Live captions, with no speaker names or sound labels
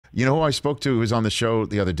You know who I spoke to who was on the show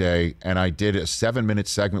the other day, and I did a 7-minute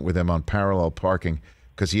segment with him on parallel parking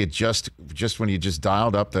because he had just when he just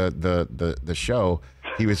dialed up the show,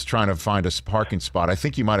 he was trying to find a parking spot. I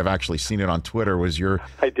think you might have actually seen it on Twitter. Was your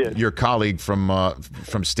colleague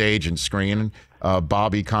from stage and screen,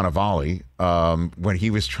 Bobby Cannavale, when he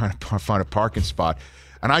was trying to find a parking spot.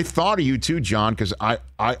 And I thought of you too, John, because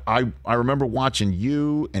I remember watching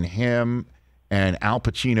you and him and Al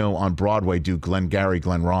Pacino on Broadway do Glengarry,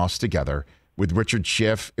 Glen Ross together with Richard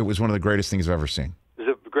Schiff. It was one of the greatest things I've ever seen. It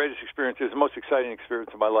was the greatest experience. It was the most exciting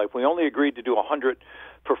experience of my life. We only agreed to do 100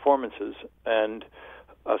 performances, and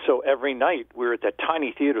so every night we were at that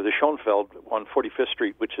tiny theater, the Schoenfeld on 45th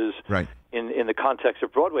Street, which is right. In the context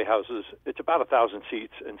of Broadway houses, it's about 1,000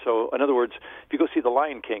 seats. And so, in other words, if you go see The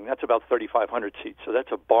Lion King, that's about 3,500 seats. So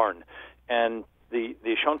that's a barn. And the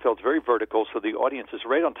Schoenfeld's very vertical, so the audience is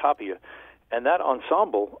right on top of you. And that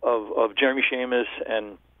ensemble of Jeremy Shamus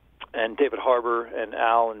and David Harbour and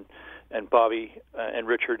Al and Bobby and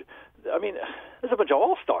Richard, I mean, there's a bunch of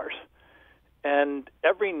all-stars. And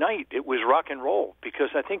every night it was rock and roll because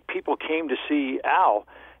I think people came to see Al,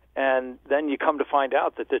 and then you come to find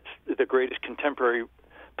out that it's the greatest contemporary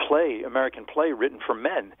play, American play, written for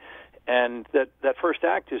men. And that first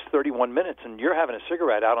act is 31 minutes, and you're having a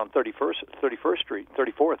cigarette out on 34th Street,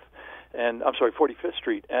 and 45th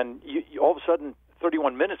Street, and you all of a sudden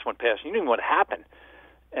 31 minutes went past, and you didn't know what happened.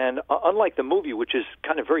 And unlike the movie, which is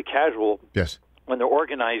kind of very casual, yes, when they're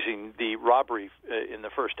organizing the robbery in the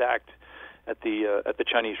first act at the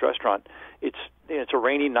Chinese restaurant, it's a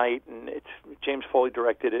rainy night, and it's James Foley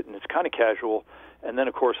directed it, and it's kind of casual, and then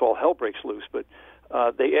of course all hell breaks loose. But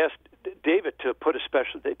they asked David to put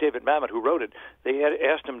David Mamet, who wrote it, they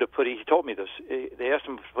asked him to put, he told me this, they asked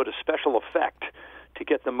him to put a special effect to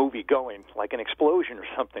get the movie going, like an explosion or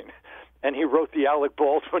something. And he wrote the Alec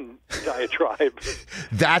Baldwin diatribe.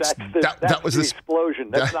 That was the explosion.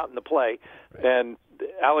 That's not in the play. And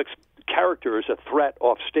Alec's character is a threat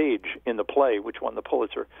off stage in the play, which won the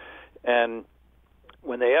Pulitzer. And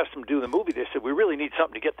when they asked him to do the movie, they said, we really need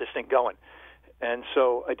something to get this thing going. And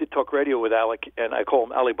so I did talk radio with Alec, and I call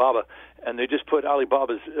him Alibaba, and they just put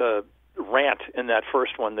Alibaba's rant in that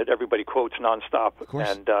first one that everybody quotes nonstop. Of course.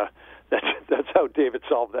 And that's how David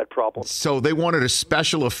solved that problem. So they wanted a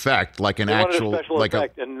special effect, like an actual, like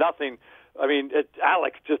effect, and nothing. I mean,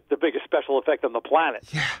 Alex, just the biggest special effect on the planet.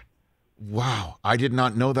 Yeah. Wow, I did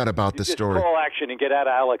not know that about the story. Call action and get out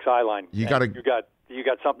of Alec's eye line. You got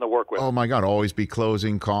something to work with. Oh my God, always be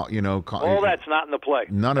closing. All that's not in the play.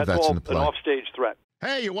 None of that's in the play. An offstage threat.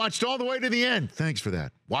 Hey, you watched all the way to the end. Thanks for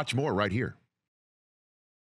that. Watch more right here.